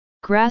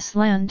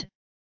Grassland,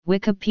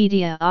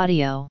 Wikipedia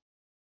audio.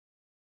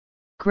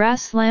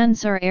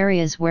 Grasslands are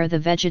areas where the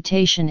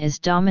vegetation is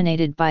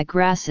dominated by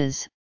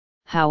grasses.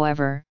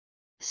 However,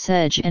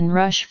 sedge and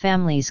rush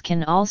families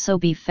can also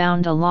be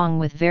found along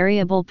with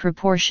variable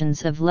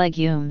proportions of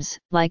legumes,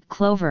 like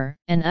clover,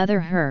 and other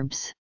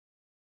herbs.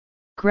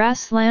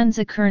 Grasslands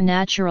occur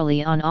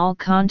naturally on all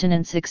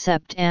continents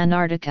except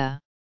Antarctica.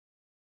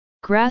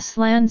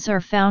 Grasslands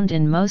are found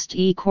in most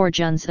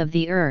ecoregions of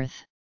the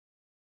Earth.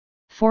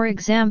 For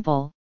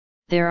example,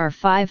 there are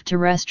 5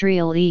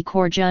 terrestrial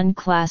ecoregion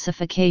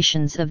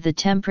classifications of the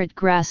temperate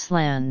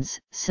grasslands,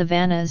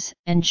 savannas,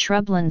 and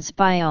shrublands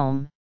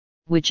biome,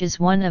 which is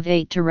one of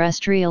 8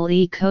 terrestrial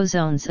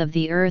ecozones of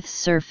the Earth's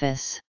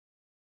surface.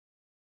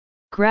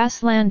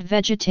 Grassland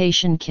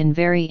vegetation can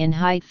vary in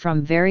height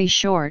from very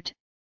short,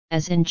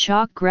 as in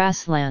chalk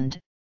grassland,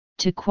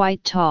 to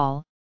quite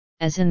tall,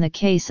 as in the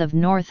case of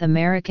North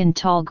American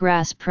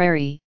tallgrass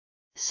prairie,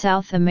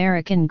 South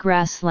American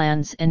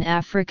grasslands and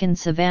African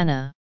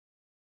savanna.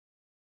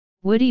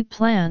 Woody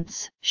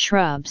plants,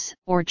 shrubs,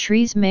 or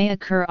trees may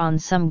occur on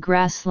some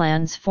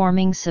grasslands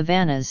forming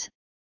savannas,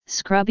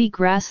 scrubby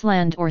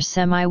grassland or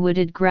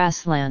semi-wooded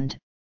grassland,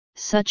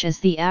 such as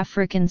the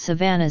African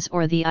savannas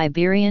or the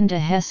Iberian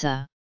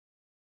dehesa.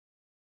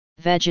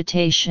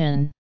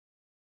 Vegetation.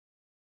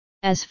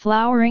 As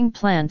flowering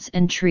plants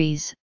and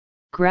trees,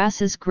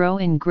 grasses grow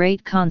in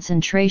great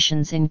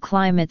concentrations in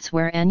climates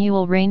where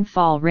annual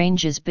rainfall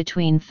ranges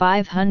between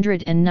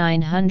 500 and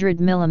 900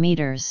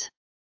 millimeters.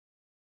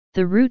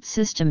 The root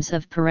systems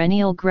of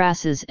perennial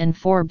grasses and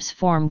forbs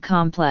form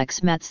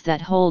complex mats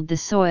that hold the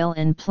soil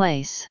in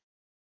place.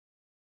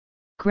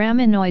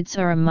 Graminoids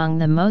are among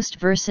the most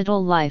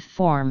versatile life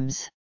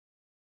forms.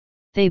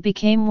 They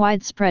became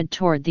widespread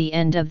toward the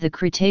end of the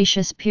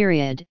Cretaceous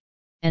period,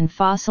 and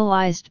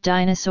fossilized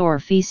dinosaur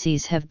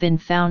feces have been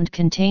found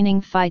containing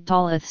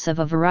phytoliths of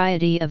a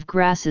variety of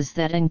grasses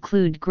that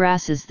include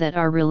grasses that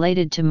are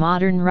related to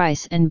modern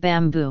rice and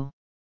bamboo.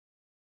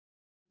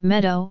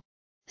 Meadow,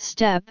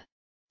 steppe,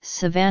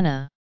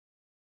 savanna.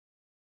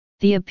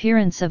 The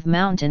appearance of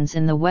mountains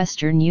in the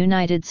western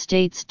United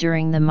States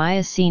during the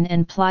Miocene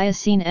and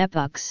Pliocene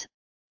epochs,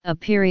 a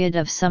period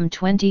of some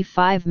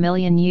 25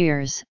 million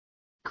years,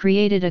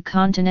 created a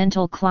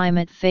continental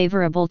climate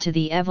favorable to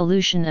the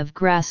evolution of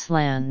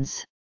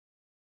grasslands.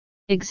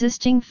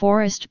 Existing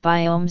forest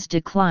biomes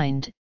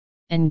declined,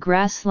 and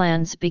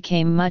grasslands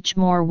became much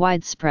more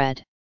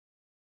widespread.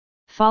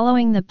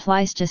 Following the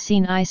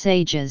Pleistocene ice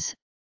ages,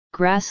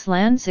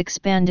 grasslands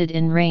expanded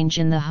in range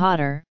in the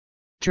hotter,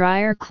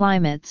 drier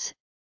climates,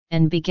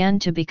 and began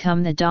to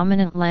become the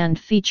dominant land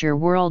feature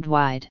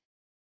worldwide.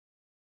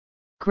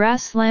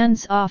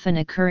 Grasslands often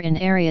occur in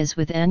areas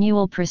with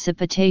annual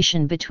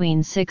precipitation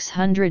between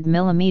 600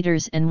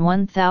 mm and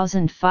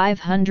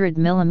 1,500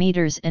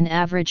 mm and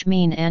average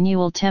mean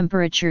annual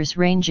temperatures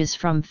ranges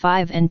from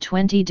 5 and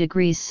 20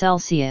 degrees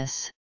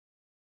Celsius.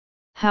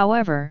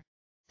 However,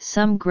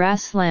 some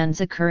grasslands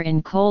occur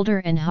in colder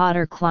and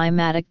hotter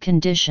climatic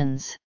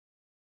conditions.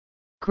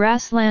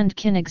 Grassland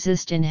can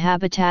exist in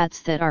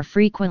habitats that are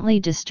frequently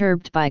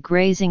disturbed by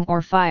grazing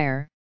or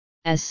fire,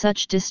 as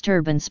such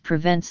disturbance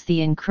prevents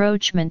the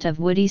encroachment of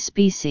woody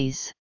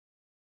species.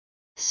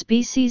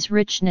 Species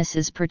richness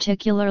is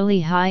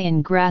particularly high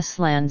in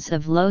grasslands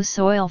of low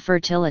soil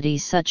fertility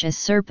such as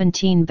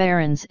serpentine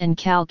barrens and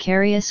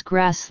calcareous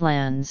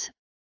grasslands,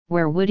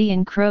 where woody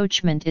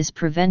encroachment is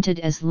prevented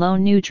as low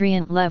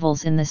nutrient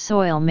levels in the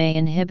soil may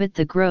inhibit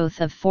the growth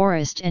of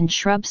forest and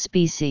shrub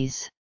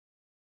species.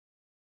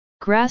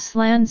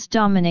 Grasslands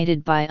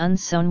dominated by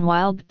unsown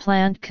wild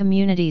plant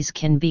communities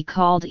can be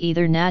called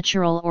either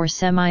natural or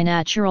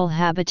semi-natural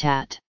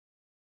habitat.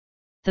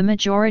 The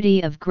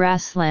majority of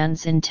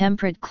grasslands in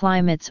temperate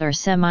climates are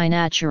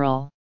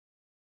semi-natural.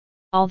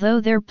 Although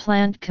their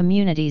plant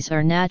communities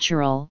are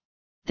natural,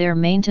 their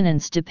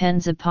maintenance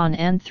depends upon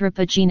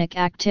anthropogenic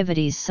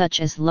activities such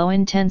as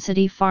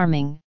low-intensity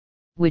farming,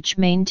 which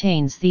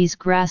maintains these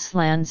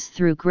grasslands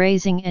through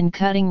grazing and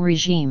cutting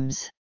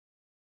regimes.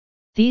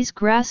 These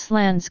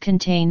grasslands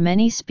contain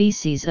many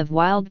species of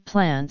wild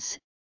plants,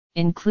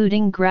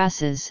 including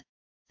grasses,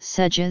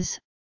 sedges,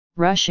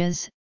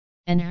 rushes,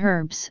 and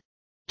herbs.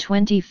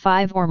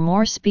 25 or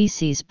more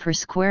species per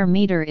square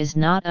meter is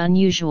not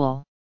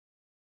unusual.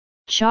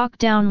 Chalk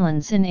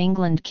downlands in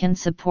England can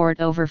support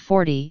over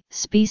 40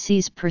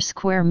 species per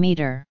square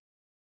meter.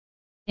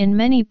 In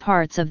many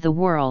parts of the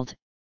world,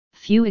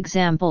 few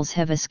examples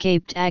have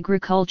escaped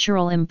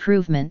agricultural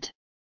improvement.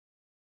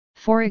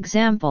 For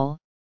example,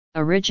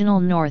 original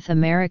North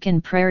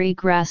American prairie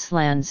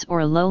grasslands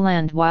or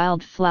lowland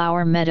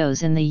wildflower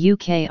meadows in the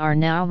UK are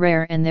now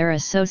rare and their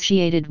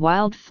associated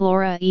wild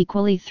flora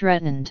equally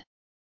threatened.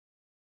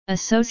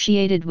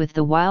 Associated with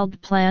the wild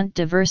plant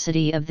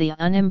diversity of the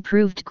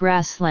unimproved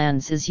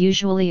grasslands is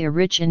usually a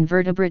rich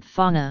invertebrate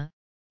fauna.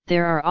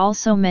 There are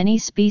also many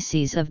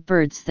species of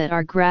birds that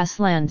are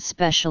grassland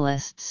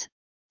specialists,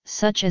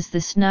 such as the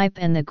snipe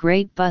and the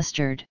great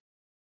bustard.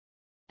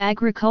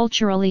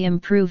 Agriculturally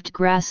improved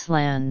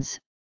grasslands,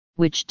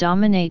 which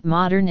dominate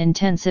modern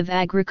intensive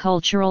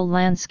agricultural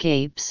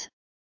landscapes,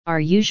 are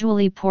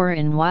usually poor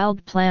in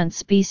wild plant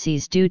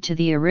species due to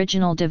the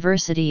original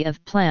diversity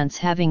of plants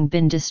having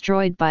been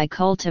destroyed by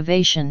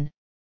cultivation,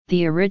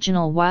 the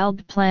original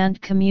wild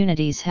plant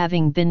communities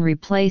having been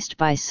replaced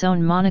by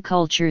sown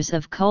monocultures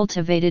of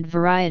cultivated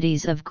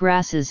varieties of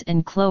grasses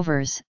and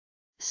clovers,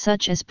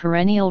 such as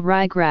perennial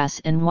ryegrass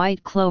and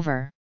white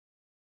clover.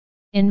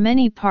 In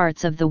many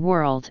parts of the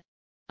world,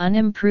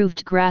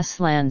 unimproved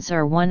grasslands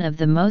are one of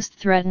the most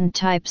threatened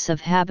types of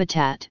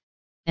habitat,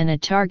 and a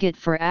target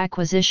for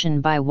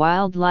acquisition by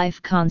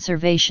wildlife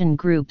conservation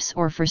groups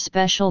or for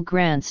special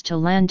grants to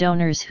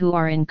landowners who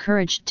are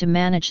encouraged to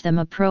manage them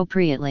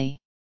appropriately.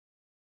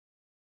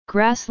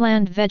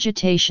 Grassland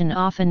vegetation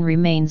often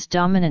remains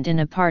dominant in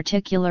a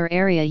particular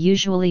area,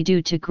 usually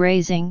due to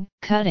grazing,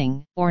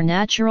 cutting, or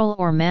natural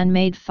or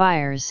man-made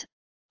fires,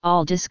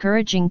 all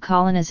discouraging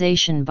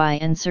colonization by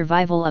and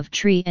survival of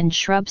tree and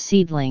shrub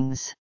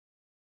seedlings.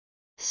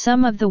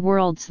 Some of the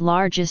world's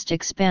largest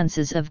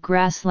expanses of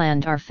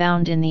grassland are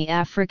found in the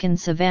African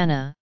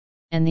savanna,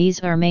 and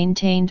these are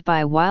maintained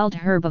by wild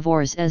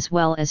herbivores as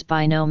well as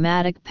by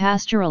nomadic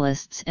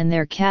pastoralists and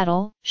their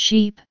cattle,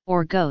 sheep,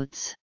 or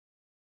goats.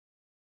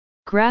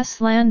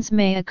 Grasslands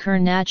may occur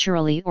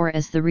naturally or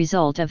as the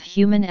result of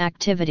human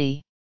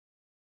activity.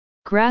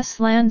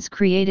 Grasslands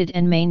created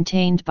and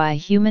maintained by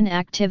human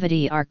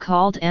activity are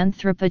called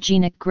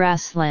anthropogenic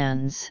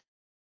grasslands.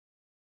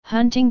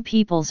 Hunting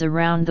peoples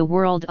around the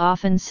world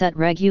often set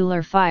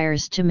regular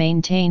fires to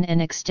maintain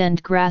and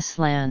extend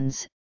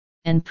grasslands,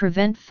 and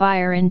prevent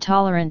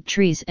fire-intolerant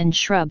trees and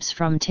shrubs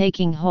from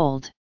taking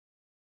hold.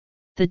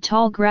 The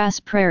tall grass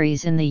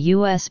prairies in the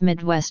U.S.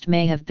 Midwest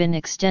may have been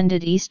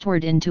extended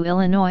eastward into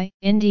Illinois,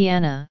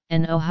 Indiana,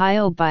 and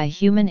Ohio by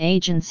human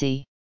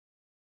agency.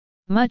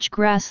 Much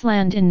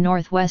grassland in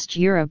northwest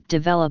Europe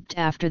developed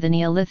after the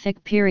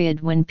Neolithic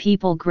period, when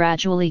people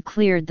gradually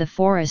cleared the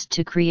forest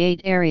to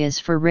create areas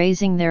for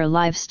raising their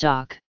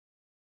livestock.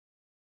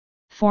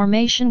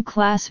 Formation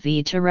Class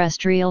V: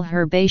 terrestrial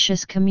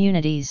herbaceous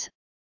communities,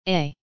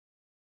 A.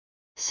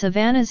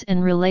 Savannas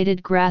and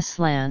related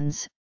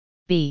grasslands,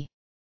 B.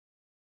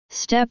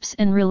 Steppes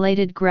and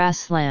related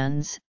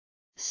grasslands,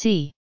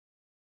 C.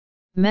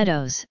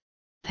 Meadows,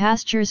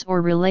 pastures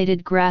or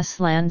related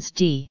grasslands,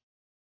 D.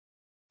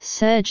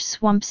 Sedge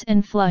swamps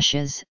and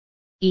flushes,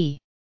 E.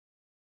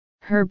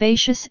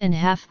 Herbaceous and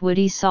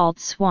half-woody salt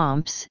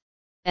swamps,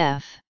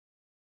 F.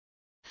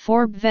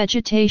 Forb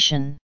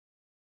vegetation.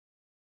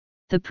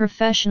 The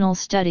professional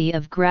study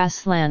of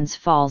grasslands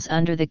falls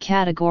under the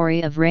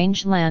category of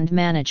rangeland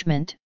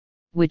management,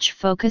 which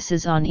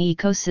focuses on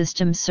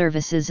ecosystem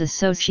services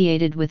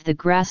associated with the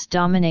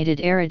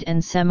grass-dominated arid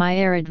and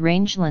semi-arid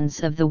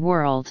rangelands of the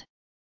world.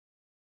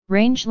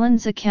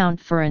 Rangelands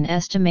account for an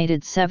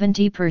estimated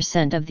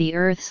 70% of the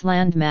Earth's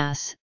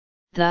landmass,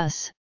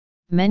 thus,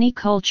 many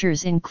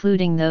cultures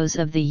including those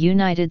of the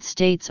United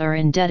States are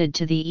indebted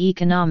to the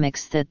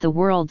economics that the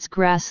world's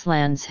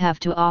grasslands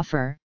have to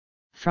offer,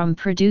 from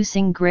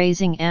producing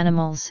grazing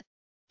animals,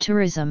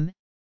 tourism,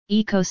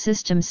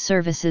 ecosystem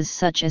services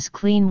such as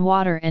clean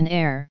water and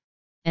air,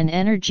 and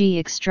energy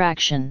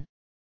extraction.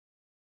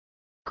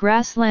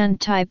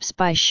 Grassland types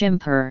by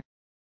Schimper: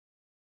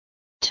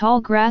 tall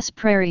grass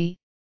prairie,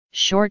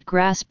 short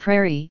grass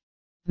prairie,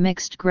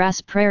 mixed grass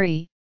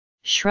prairie,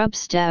 shrub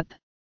steppe,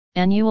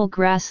 annual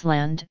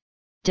grassland,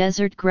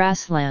 desert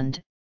grassland,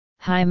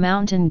 high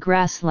mountain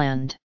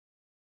grassland.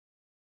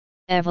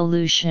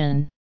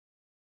 Evolution.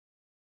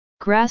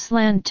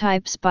 Grassland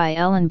types by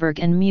Ellenberg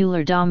and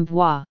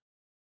Mueller-Dombois.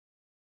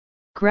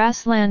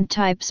 Grassland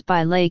types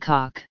by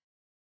Laycock.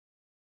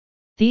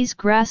 These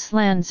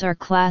grasslands are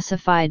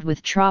classified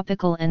with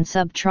tropical and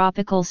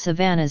subtropical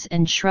savannas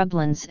and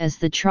shrublands as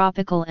the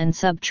tropical and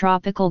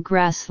subtropical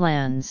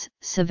grasslands,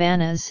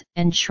 savannas,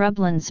 and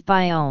shrublands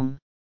biome.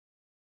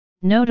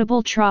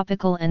 Notable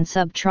tropical and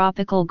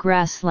subtropical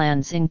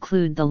grasslands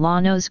include the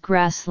llanos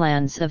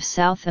grasslands of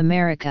South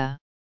America.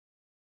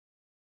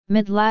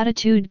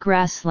 Mid-latitude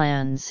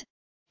grasslands,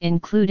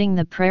 including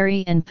the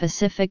prairie and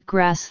Pacific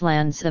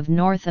grasslands of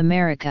North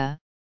America,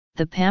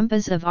 the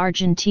pampas of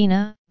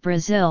Argentina,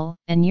 Brazil,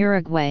 and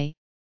Uruguay,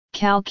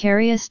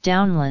 calcareous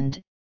downland,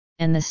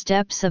 and the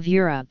steppes of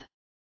Europe.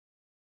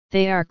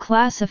 They are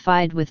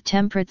classified with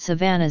temperate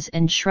savannas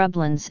and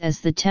shrublands as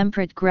the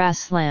temperate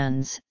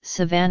grasslands,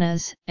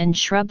 savannas, and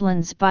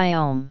shrublands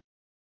biome.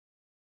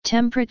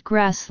 Temperate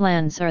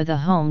grasslands are the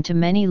home to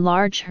many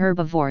large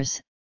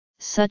herbivores,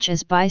 such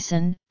as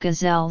bison,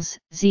 gazelles,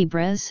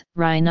 zebras,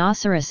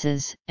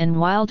 rhinoceroses, and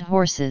wild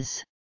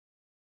horses.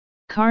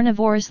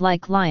 Carnivores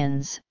like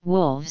lions,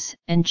 wolves,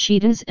 and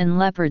cheetahs and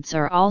leopards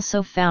are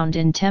also found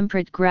in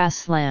temperate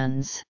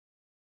grasslands.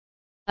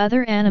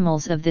 Other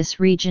animals of this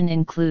region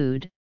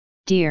include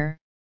deer,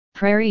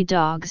 prairie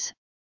dogs,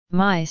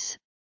 mice,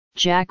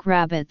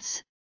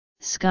 jackrabbits,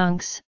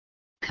 skunks,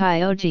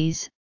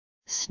 coyotes,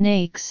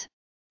 snakes,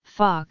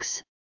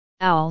 fox,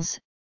 owls,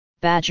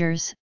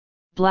 badgers,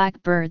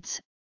 blackbirds,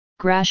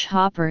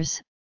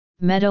 grasshoppers,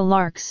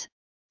 meadowlarks,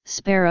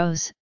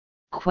 sparrows,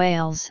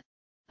 quails,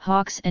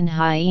 hawks and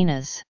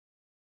hyenas.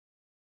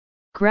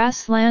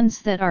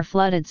 Grasslands that are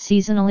flooded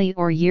seasonally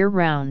or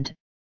year-round,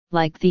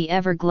 like the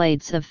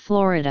Everglades of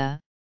Florida,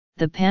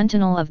 the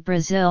Pantanal of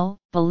Brazil,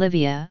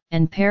 Bolivia,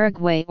 and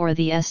Paraguay, or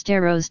the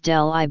Esteros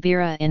del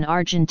Iberá in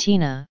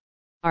Argentina,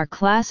 are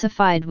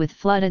classified with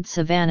flooded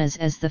savannas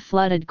as the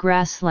flooded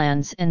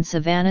grasslands and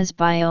savannas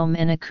biome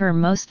and occur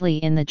mostly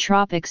in the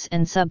tropics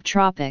and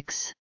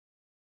subtropics.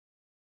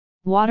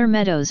 Water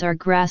meadows are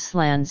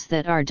grasslands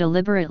that are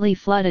deliberately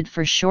flooded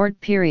for short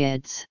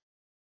periods.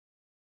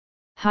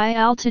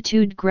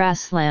 High-altitude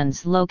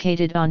grasslands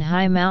located on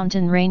high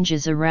mountain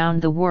ranges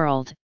around the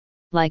world,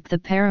 like the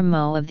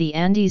Paramo of the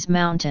Andes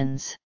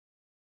Mountains.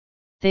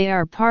 They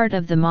are part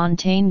of the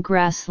montane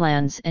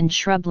grasslands and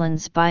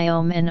shrublands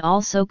biome and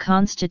also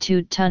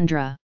constitute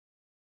tundra.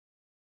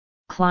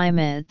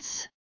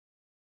 Climates.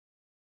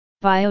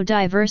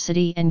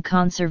 Biodiversity and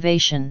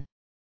conservation.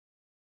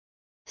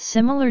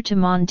 Similar to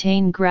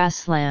montane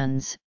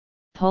grasslands,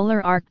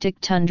 polar Arctic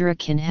tundra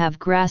can have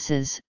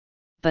grasses,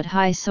 but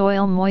high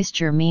soil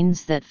moisture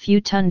means that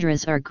few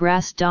tundras are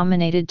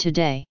grass-dominated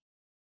today.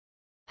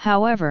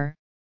 However,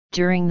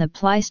 during the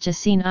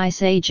Pleistocene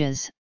ice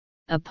ages,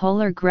 a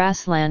polar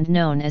grassland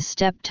known as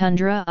steppe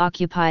tundra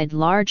occupied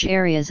large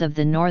areas of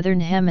the northern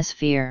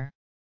hemisphere.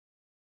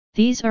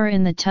 These are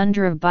in the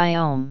tundra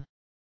biome.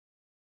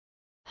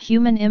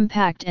 Human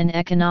impact and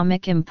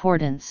economic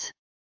importance.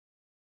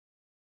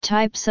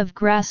 Types of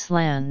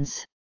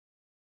grasslands.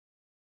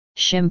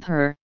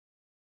 Schimper,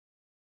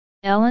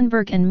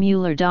 Ellenberg and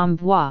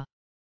Mueller-Dombois.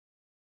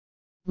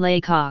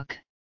 Laycock.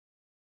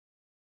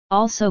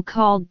 Also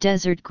called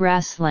desert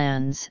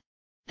grasslands,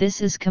 this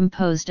is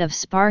composed of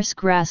sparse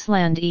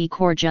grassland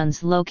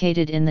ecoregions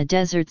located in the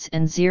deserts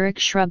and xeric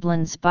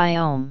shrublands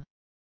biome.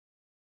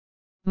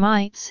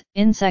 Mites,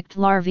 insect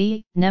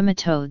larvae,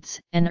 nematodes,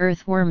 and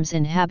earthworms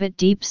inhabit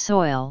deep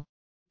soil,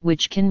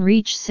 which can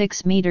reach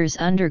 6 meters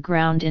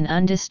underground in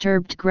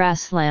undisturbed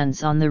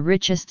grasslands on the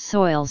richest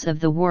soils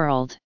of the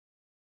world.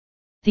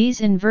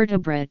 These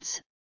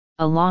invertebrates,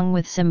 along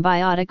with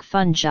symbiotic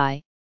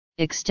fungi,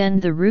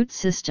 extend the root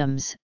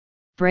systems,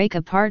 break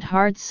apart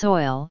hard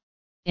soil,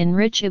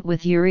 enrich it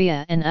with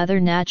urea and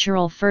other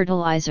natural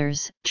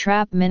fertilizers,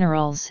 trap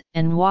minerals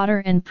and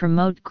water, and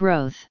promote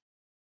growth.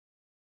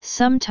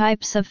 Some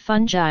types of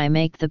fungi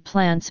make the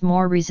plants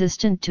more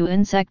resistant to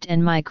insect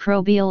and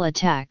microbial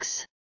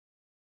attacks.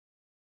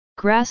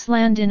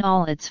 Grassland in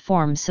all its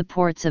forms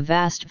supports a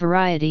vast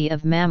variety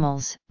of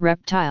mammals,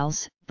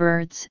 reptiles,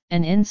 birds,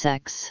 and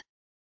insects.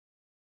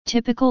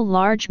 Typical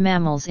large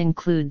mammals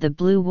include the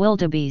blue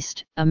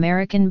wildebeest,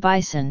 American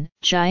bison,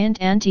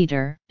 giant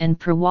anteater, and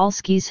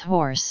Przewalski's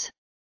horse.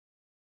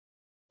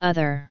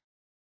 Other.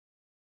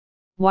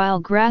 While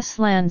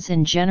grasslands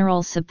in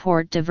general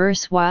support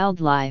diverse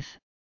wildlife,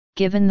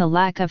 given the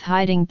lack of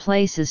hiding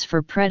places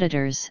for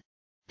predators,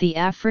 the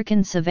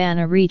African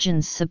savanna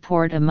regions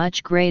support a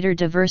much greater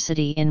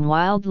diversity in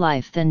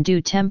wildlife than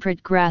do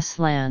temperate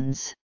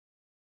grasslands.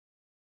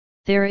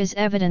 There is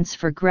evidence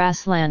for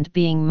grassland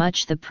being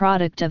much the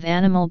product of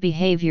animal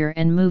behavior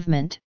and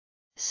movement.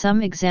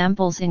 Some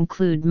examples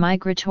include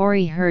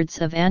migratory herds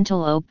of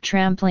antelope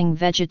trampling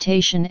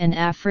vegetation and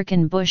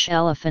African bush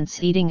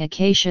elephants eating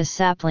acacia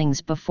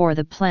saplings before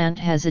the plant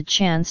has a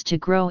chance to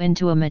grow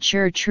into a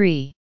mature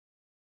tree.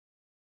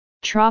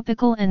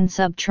 Tropical and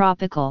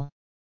subtropical.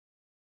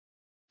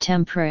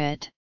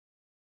 Temperate.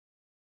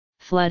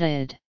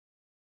 Flooded.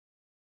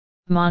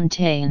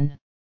 Montane.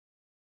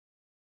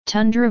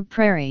 Tundra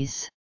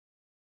prairies.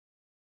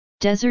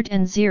 Desert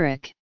and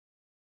xeric.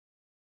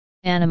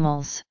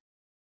 Animals.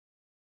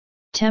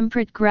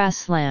 Temperate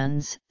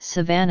grasslands,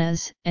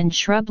 savannas, and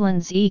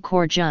shrublands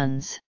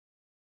ecoregions.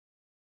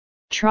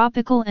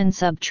 Tropical and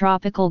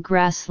subtropical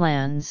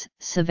grasslands,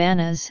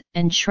 savannas,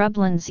 and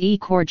shrublands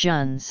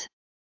ecoregions.